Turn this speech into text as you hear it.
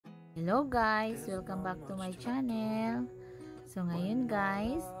Hello guys! Welcome back to my channel. So ngayon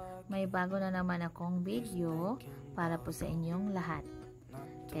guys, may bago na naman akong video para po sa inyong lahat.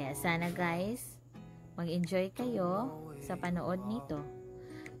 Kaya sana guys, mag-enjoy kayo sa panood nito.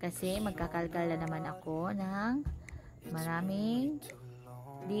 Kasi magkakalkal na naman ako ng maraming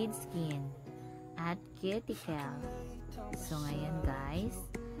dead skin at cuticle. So ngayon guys,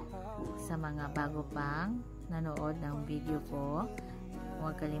 sa mga bago pang nanood ng video ko,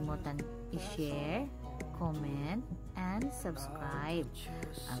 huwag kalimutan i-share, comment, and subscribe.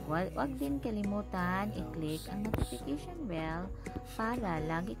 Huwag din kalimutan i-click ang notification bell para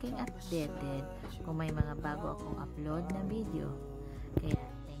lagi kayong updated kung may mga bago akong upload na video. Kaya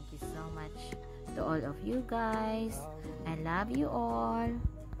thank you so much to all of you guys. I love you all.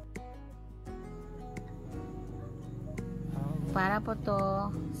 Para po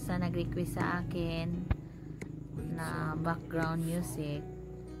to sa nag-request sa akin na background music.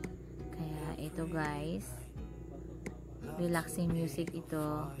 Kaya ito guys, relaxing music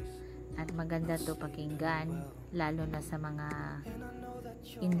ito at maganda to pakinggan, lalo na sa mga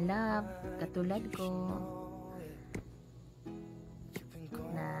in love katulad ko,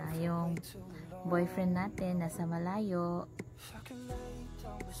 na yung boyfriend natin nasa malayo.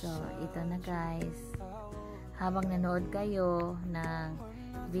 So ito na guys, habang nanood kayo ng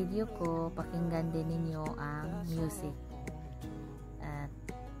video ko, pakinggan din ninyo ang music. At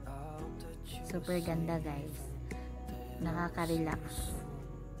super ganda guys, nakaka-relax,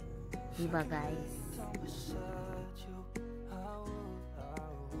 diba guys?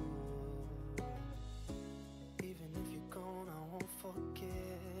 Even if you're gone, I won't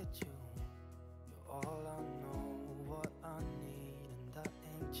forget you. You're all I know, what I need, and that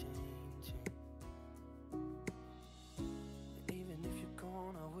ain't changing. And even if you're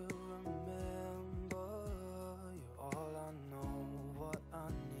gone, I will remember. You're all I know, what I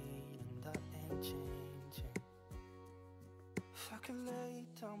need, and that ain't changing. If I could lay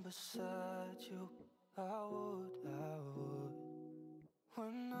down beside you, I would.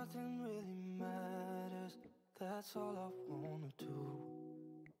 When nothing really matters, that's all I wanna do.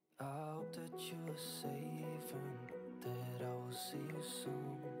 I hope that you're safe and that I will see you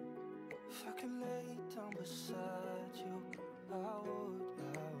soon. If I could lay down beside you, I would.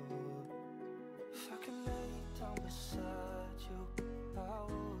 If I could lay down beside you, I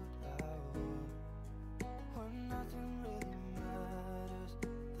would. When nothing really matters,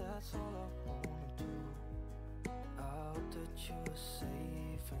 that's all I wanna do. I hope that you're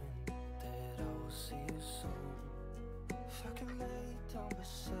safe and that I will see you soon. If I could lay down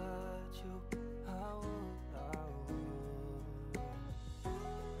beside you, I would.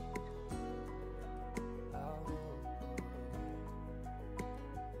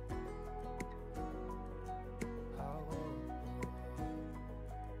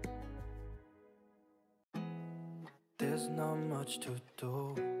 There's not much to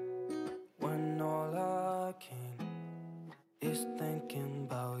do when all I can is thinking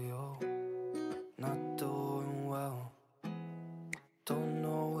about you. Not doing well, don't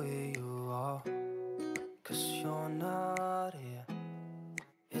know where you are, 'cause you're not here.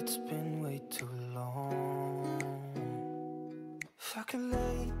 It's been way too long. If I could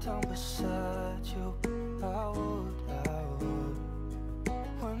lay down beside you, I would.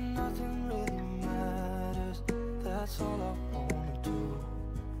 When nothing really matters, that's all I wanna do.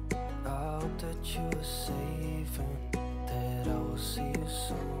 I hope that you're safe and that I will see you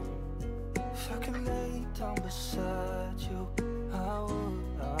soon. If I could lay down beside you, I would.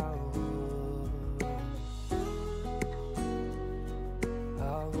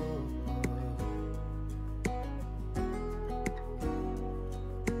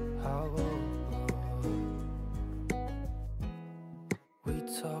 We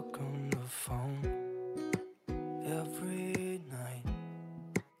talk on the phone every night.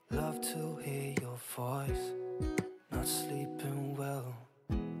 Love to hear your voice. Not sleeping well,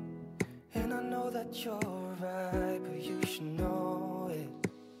 and I know that you're right, but you should know it.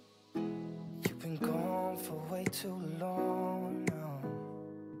 You've been gone for way too long now.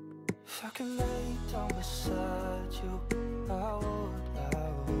 If I could lay down beside you, I would.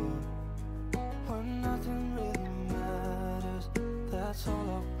 When nothing really matters, that's all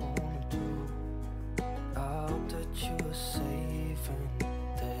I wanna do. I hope that you're safe and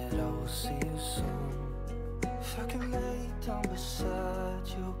that I will see you soon. If I could lay down beside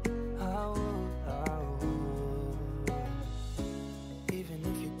you, I would. Even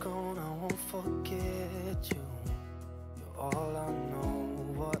if you're gone, I won't forget you. You're all I know,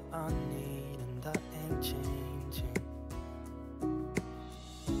 what I need, and that ain't changing.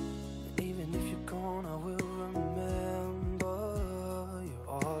 And even if you're gone, I will remember. You're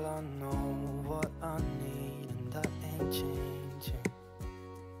all I know.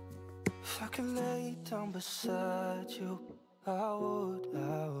 beside you. I would.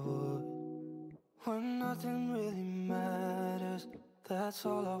 When nothing really matters, that's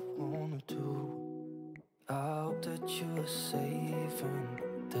all I wanna do. I hope that you are safe and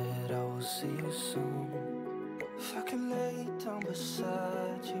that I will see you soon. If I can lay down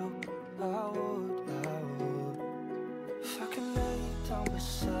beside you, I would. If I can lay down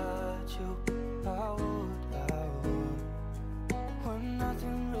beside you, I would. When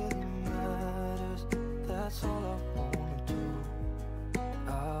nothing really matters, that's all I wanna do. I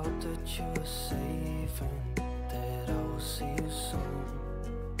hope that you are safe and that I will see you soon.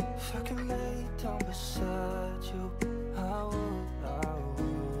 If I can lay down beside you, I would.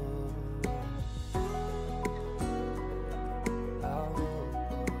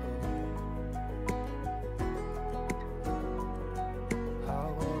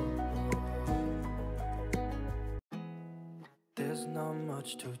 There's not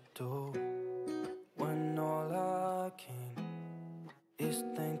much to do when all I can is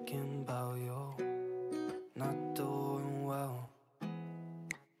thinking about you. Not doing well,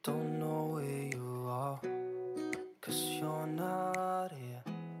 don't know where you are, 'cause you're not here.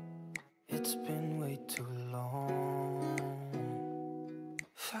 It's been way too long.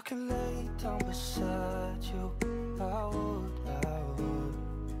 If I can lay down beside you, I would.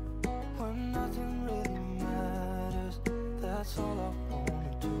 When nothing really matters, that's all I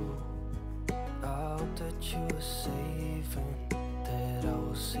wanna do. I hope that you are safe and that I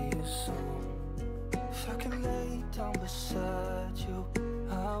will see you soon. If I can lay down beside you,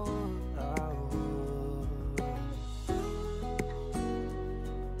 I would.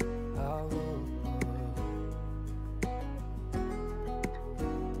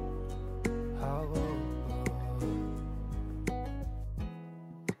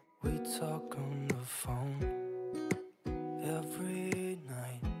 We talk on the phone every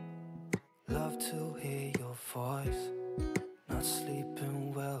night. Love to hear your voice. Not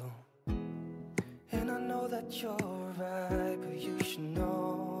sleeping well, and I know that you're right, but you should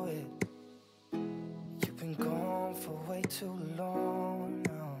know it. You've been gone for way too long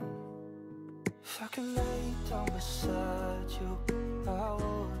now. If I can lay down beside you, I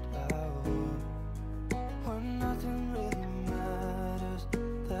would. When nothing really matters,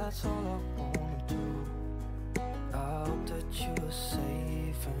 that's all I wanna do. I hope that you are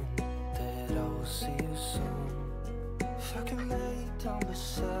safe and that I will see you soon. If I can lay down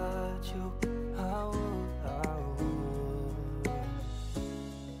beside you, I would.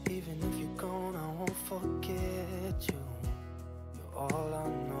 Even if you're gone, I won't forget you. You're all I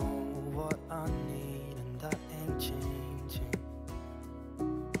know, what I need, and that ain't changing.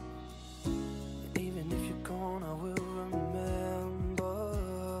 Even if you're gone, I will remember.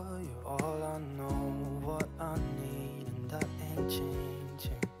 You're all I know, what I need, and that ain't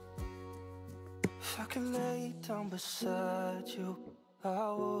changing. If I can lay down beside you,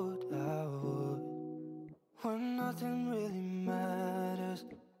 I would. When nothing really matters,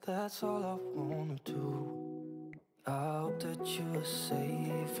 that's all I wanna do. I hope that you are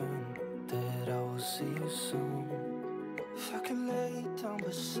safe and that I will see you soon. If I can lay down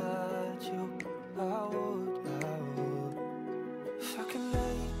beside you, I would. If I can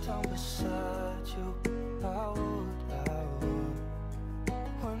lay down beside you, I would.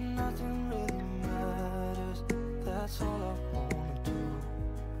 When nothing really matters, that's all I wanna do.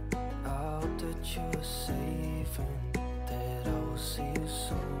 I hope that you are safe and that I will see you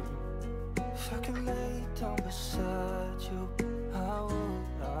soon. If I can lay down beside you, I would.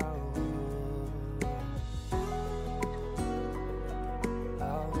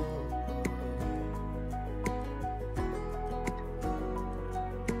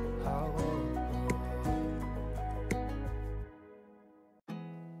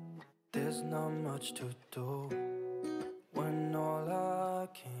 There's not much to do when all I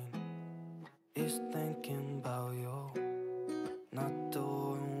can is thinking about you. Not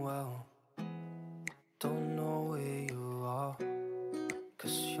doing well, don't know where you are,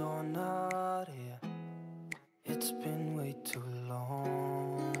 'cause you're not here. It's been way too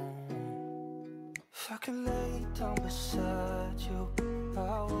long. If I can lay down beside you,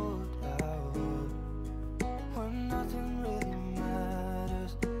 I would. When nothing really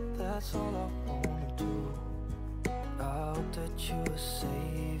matters, that's all I wanna do. I hope that you are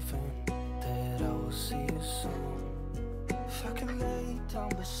safe and that I will see you soon. If I can lay down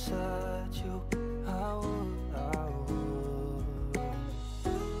beside you, I would.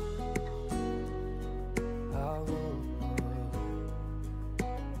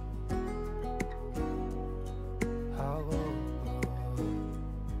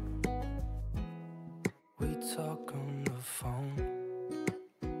 We talk on the phone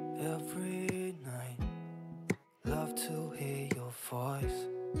every night. love to hear your voice.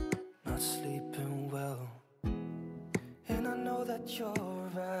 Not sleeping well, and I know that you're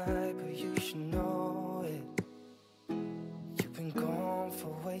right, but you should know it. You've been gone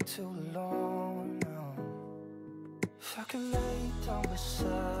for way too long now. If I could lay down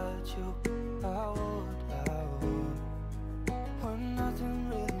beside you, I would. When nothing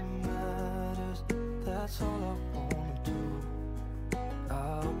really matters, that's all I wanna do.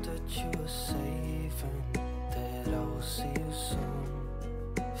 I hope that you are safe and that I will see you soon.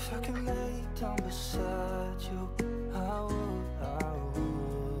 If I could lay down beside you, I would.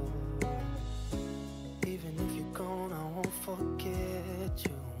 Even if you're gone, I won't forget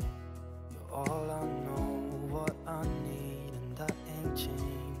you. You're all I know, what I need, and that ain't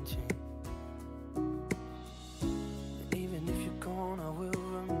changing. And even if you're gone, I will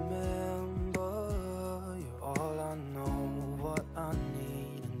remember. You're all I know, what I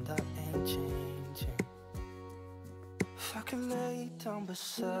need, and that ain't changing. If I could lay down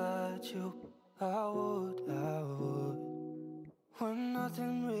beside you, I would. When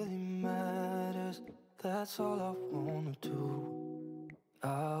nothing really matters, that's all I wanna do. I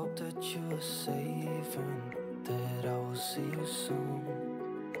hope that you are safe and that I will see you soon.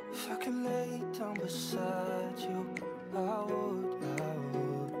 If I could lay down beside you, I would.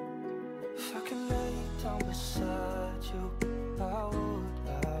 If I could lay down beside you, I would.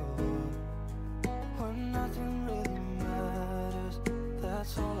 When nothing really matters,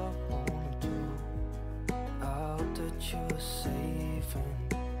 that's all I wanna do. I hope that you are safe and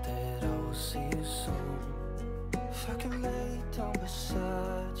that I will see you soon. If I could lay down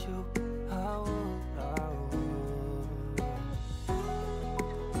beside you, I would.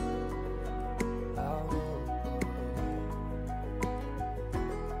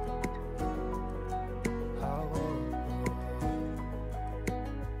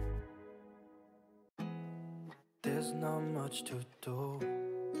 There's not much to do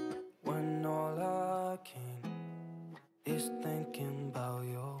when all I can is thinking about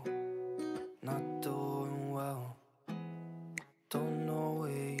you. Not doing well, don't know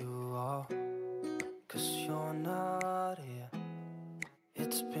where you are, 'cause you're not here.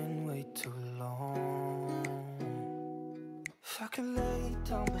 It's been way too long. If I could lay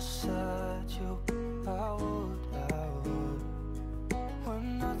down beside you, I would. When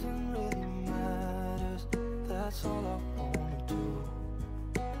nothing really matters, that's all I wanna do.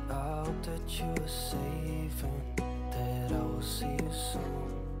 I hope that you are safe and that I will see you soon.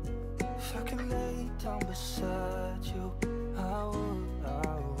 If I could lay down beside you, I would.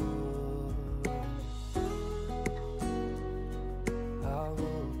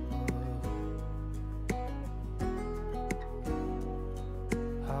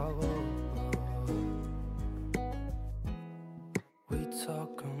 We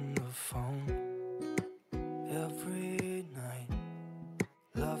talk on the phone every night.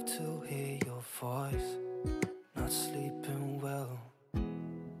 Love to hear your voice. Not sleeping well,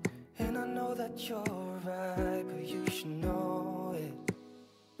 and I know that you're right, but you should know it.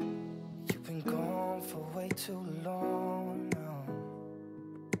 You've been gone for way too long now.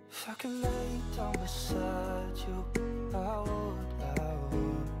 If I could lay down beside you, I would.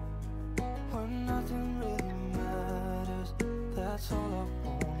 When nothing really matters, that's all I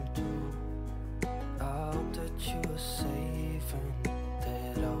wanna do. I hope that you are safe and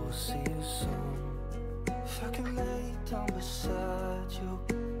that I will see you soon. If I could lay down beside you,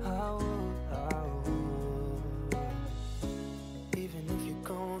 I would. Even if you're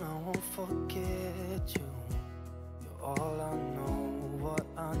gone, I won't forget you. You're all I know, what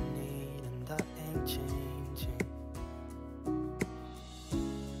I need, and that ain't changing.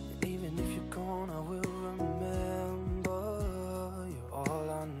 And even if you're gone, I will remember. You're all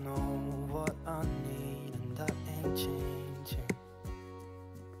I know, what I need, and that ain't changing.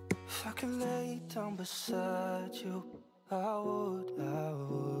 If I could lay down beside you, I would.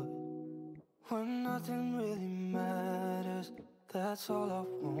 When nothing really matters, that's all I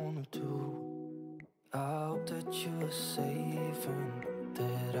wanna do. I hope that you are safe and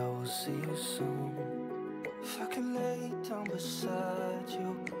that I will see you soon. If I could lay down beside you,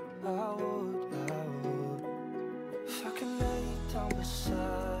 I would. If I could lay down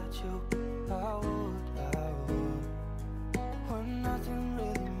beside you, I would.